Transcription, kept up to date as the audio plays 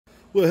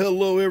Well,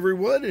 hello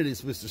everyone. It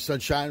is Mr.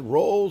 Sunshine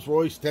Rolls,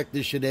 Royce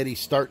Technician Eddie,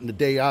 starting the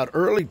day out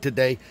early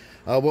today.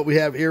 What we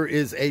have here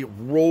is a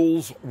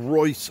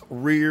Rolls-Royce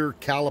rear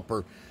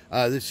caliper.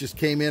 This just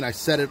came in. I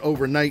set it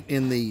overnight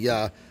in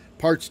the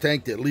parts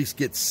tank to at least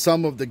get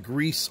some of the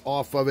grease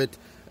off of it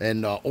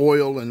and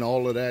oil and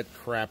all of that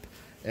crap.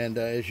 And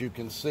as you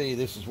can see,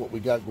 this is what we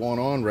got going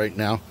on right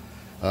now.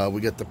 We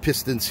got the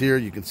pistons here.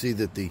 You can see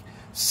that the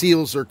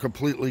seals are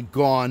completely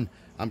gone.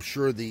 I'm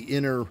sure the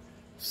inner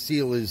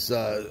seal is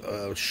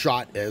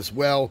shot as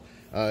well.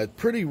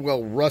 Pretty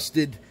well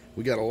rusted.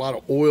 We got a lot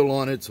of oil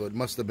on it, so it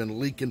must have been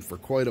leaking for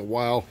quite a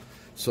while.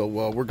 So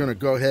we're going to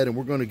go ahead and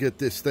we're going to get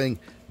this thing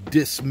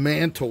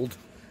dismantled.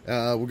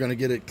 We're going to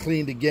get it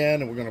cleaned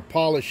again, and we're going to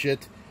polish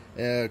it,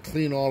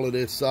 clean all of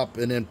this up,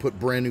 and then put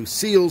brand new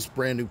seals,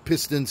 brand new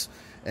pistons,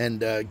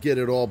 and get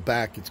it all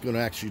back. It's going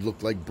to actually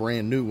look like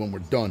brand new when we're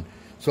done.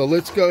 So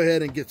let's go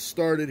ahead and get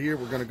started here.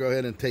 We're going to go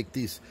ahead and take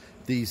these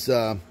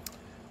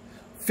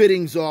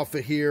fittings off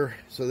of here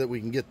so that we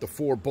can get the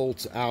 4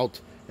 bolts out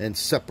and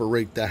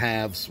separate the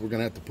halves. We're going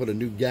to have to put a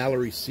new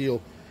gallery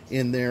seal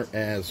in there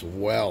as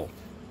well.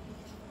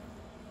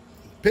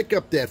 Pick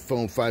up that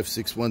phone,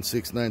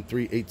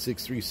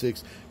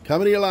 561-693-8636.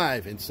 Coming to you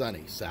live in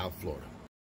sunny South Florida.